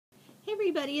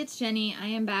everybody, it's Jenny. I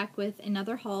am back with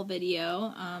another haul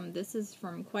video. This is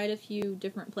from quite a few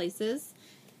different places.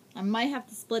 I might have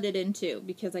to split it in two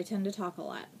because I tend to talk a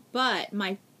lot. But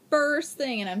my first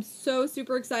thing, and I'm so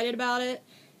super excited about it,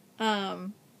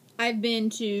 I've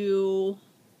been to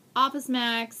Office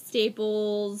Max,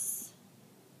 Staples,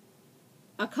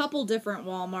 a couple different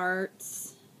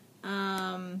Walmarts,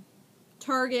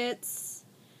 Targets.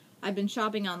 I've been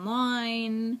shopping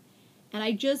online. And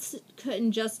I just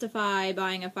couldn't justify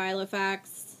buying a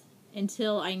Filofax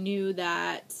until I knew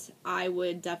that I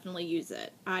would definitely use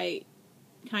it. I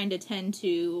kind of tend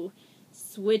to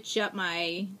switch up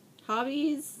my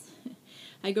hobbies.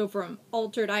 I go from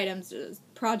altered items to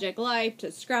Project Life to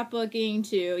scrapbooking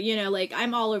to, like,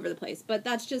 I'm all over the place. But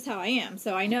that's just how I am.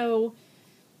 So I know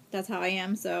that's how I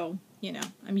am. So,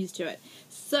 I'm used to it.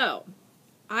 So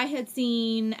I had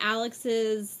seen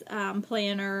Alex's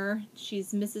planner.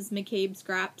 She's Mrs. McCabe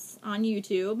Scraps on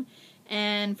YouTube.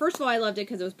 And first of all, I loved it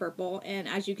because it was purple. And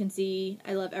as you can see,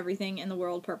 I love everything in the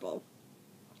world purple.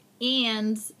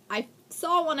 And I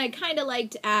saw one I kind of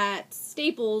liked at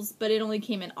Staples, but it only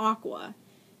came in aqua.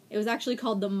 It was actually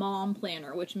called the Mom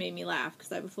Planner, which made me laugh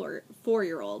because I have a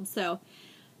four-year-old.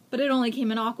 But it only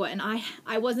came in aqua. And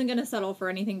I wasn't going to settle for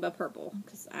anything but purple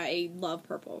because I love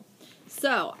purple.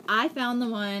 So, I found the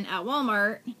one at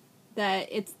Walmart that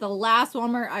it's the last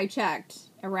Walmart I checked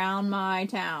around my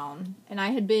town. And I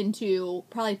had been to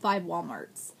probably 5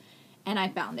 Walmarts. And I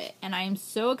found it. And I am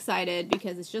so excited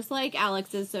because it's just like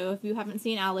Alex's. So, if you haven't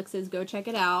seen Alex's, go check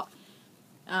it out.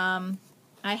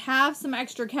 I have some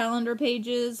extra calendar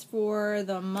pages for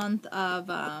the month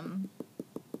of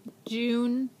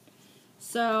June.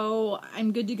 So,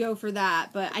 I'm good to go for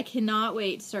that. But I cannot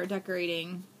wait to start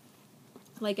decorating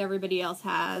like everybody else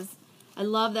has. I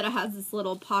love that it has this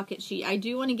little pocket sheet. I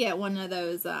do want to get one of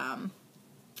those, what are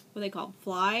they called?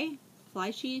 Fly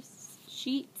sheets?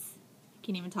 I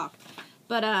can't even talk.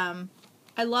 But,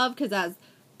 I love because it has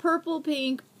purple,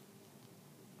 pink,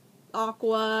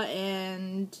 aqua,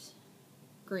 and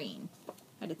green. I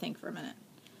had to think for a minute.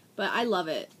 But I love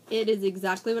it. It is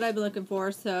exactly what I've been looking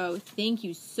for. So, thank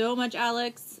you so much,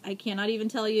 Alex. I cannot even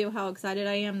tell you how excited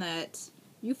I am that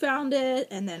you found it,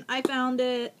 and then I found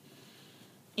it,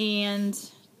 and,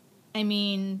 I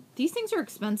mean, these things are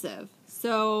expensive,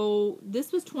 so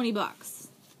this was $20,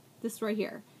 this right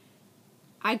here.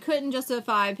 I couldn't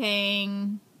justify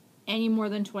paying any more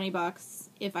than $20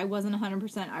 if I wasn't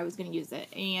 100% I was going to use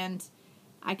it, and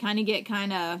I kind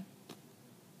of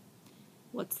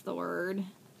what's the word?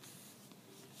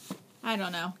 I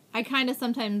don't know. I kind of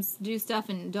sometimes do stuff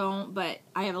and don't, but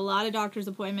I have a lot of doctor's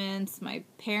appointments. My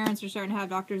parents are starting to have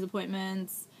doctor's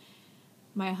appointments.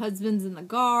 My husband's in the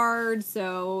Guard,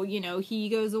 so, he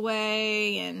goes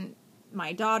away, and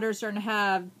my daughter's starting to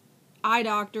have eye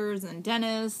doctors and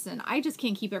dentists, and I just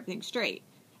can't keep everything straight.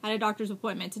 I had a doctor's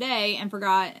appointment today and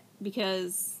forgot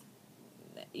because,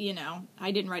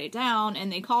 I didn't write it down,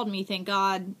 and they called me, thank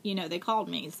God, they called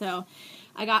me. So,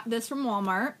 I got this from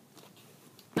Walmart.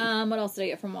 What else did I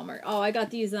get from Walmart? Oh, I got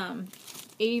these,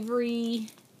 Avery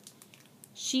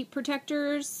sheet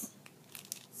protectors.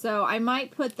 So, I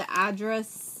might put the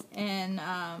address and,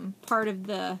 part of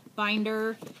the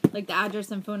binder, like the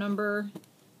address and phone number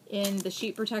in the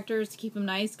sheet protectors to keep them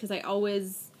nice, because I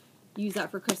always use that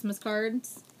for Christmas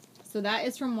cards. So, that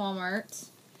is from Walmart.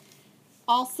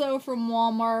 Also from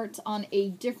Walmart on a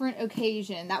different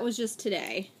occasion. That was just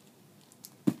today.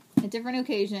 A different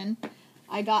occasion.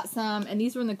 I got some, and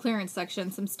these were in the clearance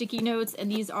section, some sticky notes, and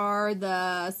these are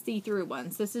the see-through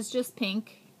ones. This is just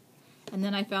pink, and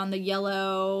then I found the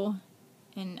yellow,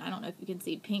 and I don't know if you can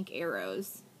see, pink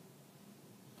arrows.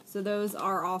 So those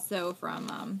are also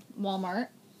from Walmart.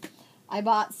 I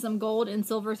bought some gold and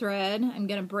silver thread. I'm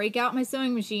going to break out my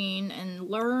sewing machine and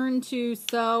learn to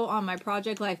sew on my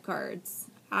Project Life cards.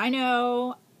 I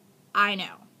know.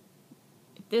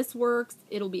 If this works,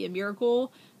 it'll be a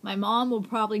miracle. My mom will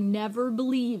probably never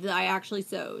believe that I actually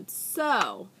sewed.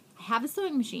 So, I have a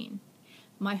sewing machine.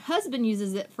 My husband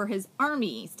uses it for his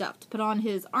army stuff, to put on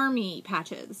his army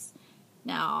patches.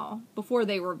 Now, before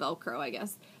they were Velcro, I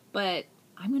guess. But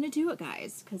I'm going to do it,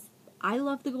 guys, because I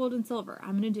love the gold and silver.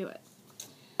 I'm going to do it.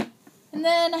 And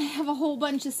then I have a whole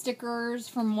bunch of stickers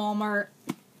from Walmart.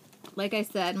 Like I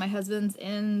said, my husband's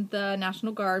in the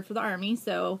National Guard for the Army,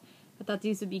 so I thought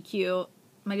these would be cute.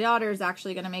 My daughter is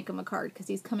actually going to make him a card because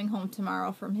he's coming home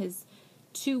tomorrow from his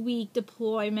 2-week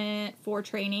deployment for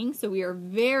training. So we are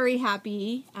very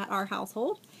happy at our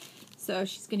household. So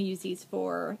she's going to use these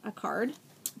for a card.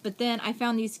 But then I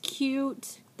found these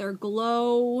cute, they're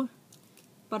glow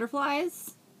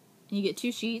butterflies. And you get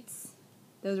 2 sheets.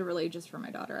 Those are really just for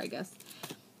my daughter, I guess.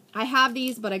 I have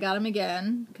these, but I got them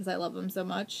again because I love them so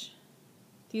much.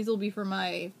 These will be for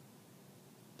my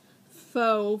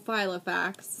faux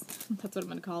Filofax. That's what I'm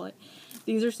going to call it.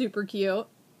 These are super cute.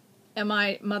 And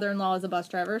my mother-in-law is a bus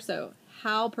driver, so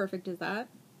how perfect is that?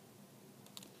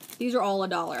 These are all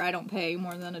 $1. I don't pay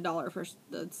more than $1 for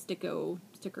the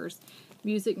stickers.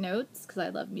 Music notes, because I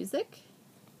love music.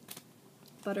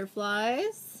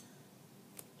 Butterflies.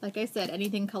 Like I said,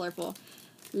 anything colorful.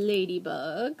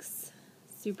 Ladybugs.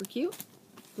 Super cute.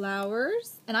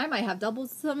 Flowers. And I might have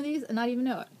doubles of some of these and not even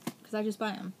know it, because I just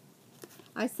buy them.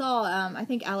 I saw, I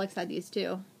think Alex had these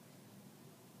too.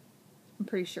 I'm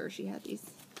pretty sure she had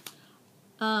these.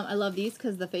 I love these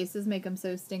because the faces make them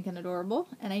so stinking adorable.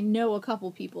 And I know a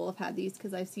couple people have had these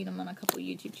because I've seen them on a couple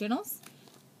YouTube channels.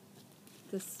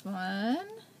 This one.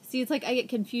 See, it's like I get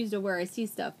confused of where I see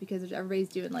stuff because everybody's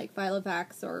doing like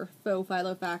Filofax or faux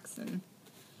Filofax and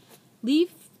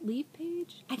leaf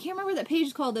page? I can't remember what that page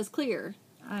is called that's clear.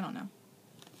 I don't know.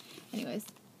 Anyways,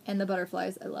 and the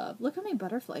butterflies I love. Look how many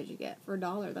butterflies you get for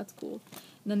 $1. That's cool.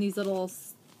 And then these little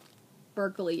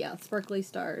sparkly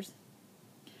stars.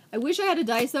 I wish I had a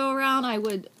Daiso around. I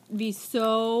would be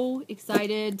so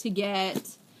excited to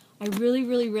get. I really,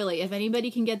 really, really, if anybody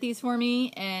can get these for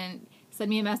me and send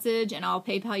me a message and I'll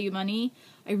PayPal you money.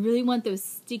 I really want those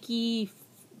sticky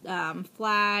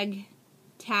flag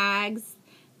tags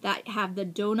that have the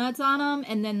donuts on them,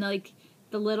 and then like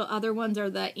the little other ones are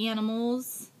the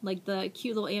animals, like the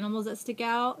cute little animals that stick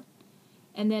out.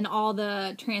 And then all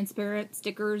the transparent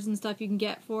stickers and stuff you can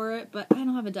get for it. But I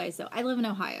don't have a Daiso. I live in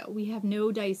Ohio. We have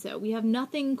no Daiso. We have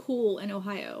nothing cool in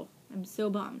Ohio. I'm so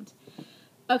bummed.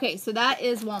 Okay, so that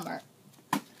is Walmart.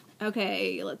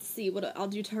 Okay, let's see. What I'll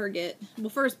do Target. Well,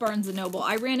 first Barnes & Noble.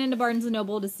 I ran into Barnes &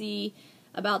 Noble to see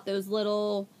about those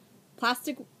little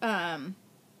plastic,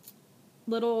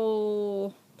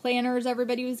 little planners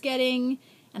everybody was getting.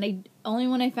 And only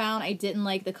one I found, I didn't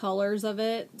like the colors of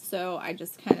it, so I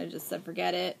just kind of just said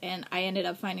forget it. And I ended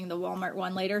up finding the Walmart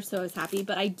one later, so I was happy.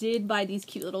 But I did buy these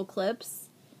cute little clips.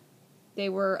 They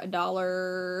were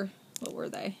 $1. What were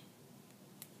they?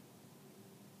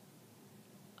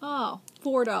 Oh,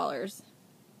 $4.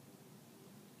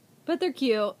 But they're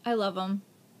cute. I love them.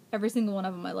 Every single one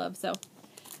of them I love, so.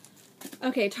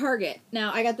 Okay, Target.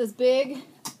 Now, I got this big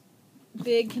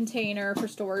container for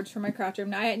storage for my craft room.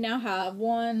 Now, I now have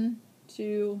 1,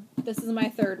 2, this is my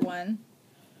third one.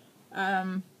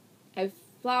 I have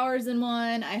flowers in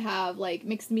one, I have like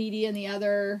mixed media in the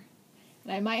other,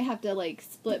 and I might have to like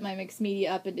split my mixed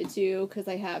media up into 2 because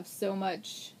I have so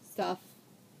much stuff.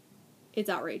 It's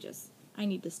outrageous. I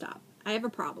need to stop. I have a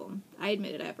problem. I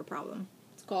admit it, I have a problem.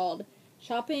 It's called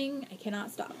shopping. I cannot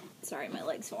stop. Sorry, my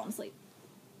legs falling asleep.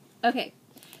 Okay.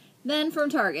 Then from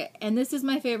Target, and this is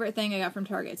my favorite thing I got from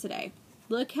Target today.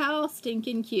 Look how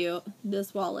stinking cute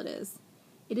this wallet is.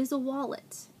 It is a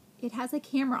wallet. It has a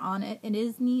camera on it and it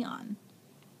is neon.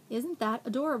 Isn't that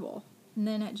adorable? And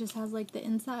then it just has like the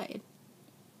inside.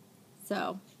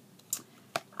 So,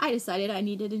 I decided I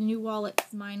needed a new wallet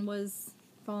because mine was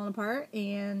falling apart,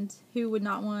 and who would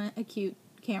not want a cute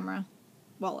camera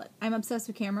wallet? I'm obsessed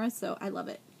with cameras, so I love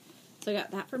it. So I got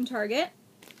that from Target.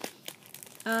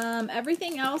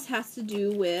 Everything else has to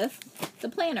do with the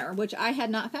planner, which I had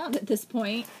not found at this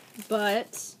point,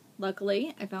 but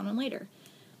luckily I found one later.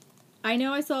 I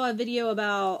know I saw a video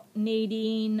about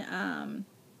Nadine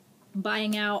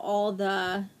buying out all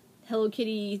the Hello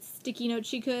Kitty sticky notes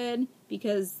she could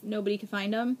because nobody could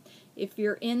find them. If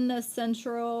you're in the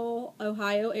central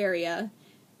Ohio area,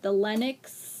 the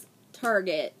Lenox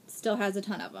Target still has a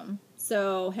ton of them.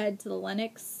 So head to the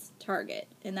Lenox Target,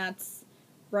 and that's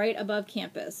right above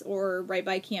campus, or right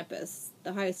by campus, the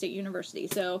Ohio State University.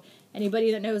 So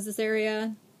anybody that knows this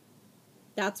area,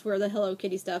 that's where the Hello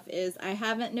Kitty stuff is. I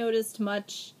haven't noticed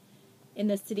much in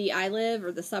the city I live,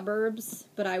 or the suburbs,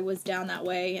 but I was down that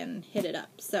way and hit it up.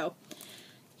 So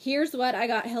here's what I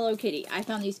got Hello Kitty. I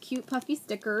found these cute puffy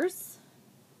stickers,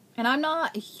 and I'm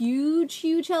not a huge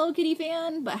Hello Kitty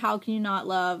fan, but how can you not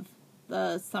love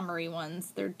the summery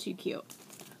ones? They're too cute.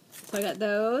 So I got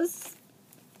those.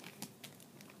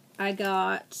 I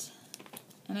got,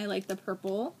 and I like the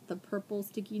purple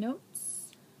sticky notes.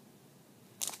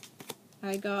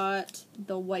 I got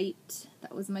the white.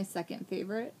 That was my second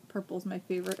favorite. Purple's my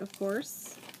favorite, of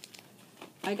course.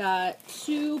 I got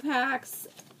 2 packs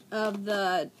of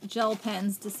the gel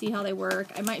pens to see how they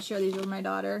work. I might share these with my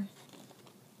daughter.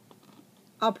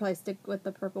 I'll probably stick with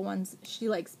the purple ones. She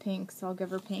likes pink, so I'll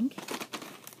give her pink.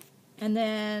 And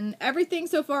then everything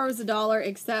so far was $1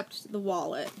 except the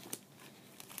wallet.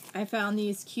 I found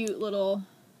these cute little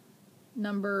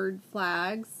numbered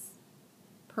flags.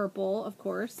 Purple, of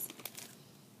course.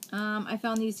 I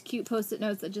found these cute Post-it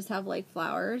notes that just have like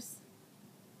flowers.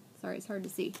 Sorry, it's hard to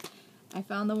see. I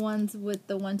found the ones with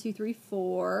the 1, 2, 3,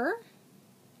 4.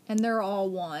 And they're all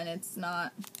one. It's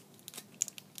not...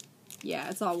 Yeah,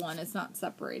 it's all one. It's not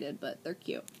separated, but they're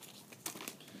cute.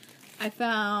 I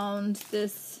found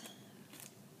this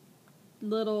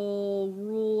little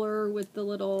ruler with the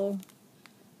little...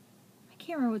 I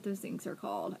can't remember what those things are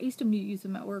called. I used to use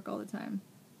them at work all the time.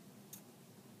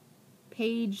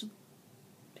 Page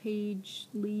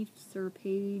leaves or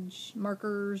page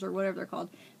markers or whatever they're called.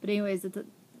 But anyways,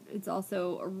 it's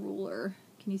also a ruler.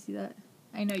 Can you see that?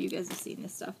 I know you guys have seen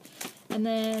this stuff. And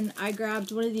then I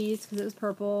grabbed one of these because it was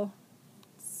purple.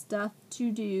 Stuff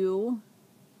to do.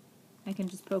 I can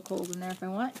just poke holes in there if I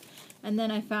want. And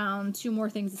then I found 2 more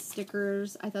things of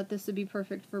stickers. I thought this would be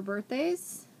perfect for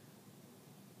birthdays.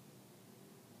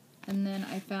 And then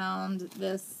I found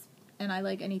this, and I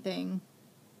like anything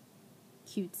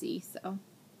cutesy, so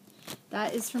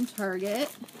that is from Target.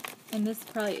 And this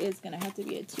probably is going to have to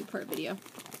be a 2-part video.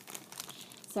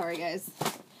 Sorry, guys.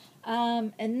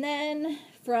 And then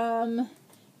from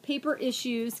Paper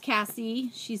Issues,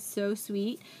 Cassie, she's so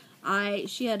sweet.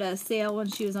 She had a sale when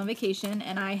she was on vacation,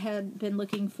 and I had been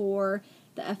looking for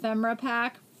the ephemera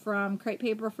pack from Crate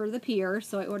Paper for the Pier,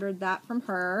 so I ordered that from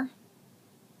her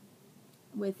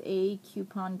with a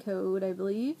coupon code, I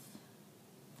believe.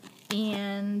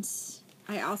 And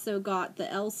I also got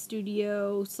the Elle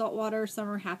Studio Saltwater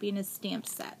Summer Happiness stamp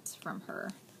set from her.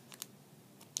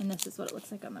 And this is what it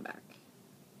looks like on the back.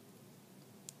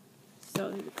 So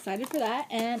I'm excited for that.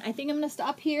 And I think I'm going to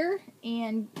stop here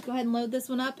and go ahead and load this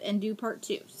one up and do part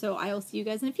 2. So I will see you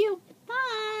guys in a few.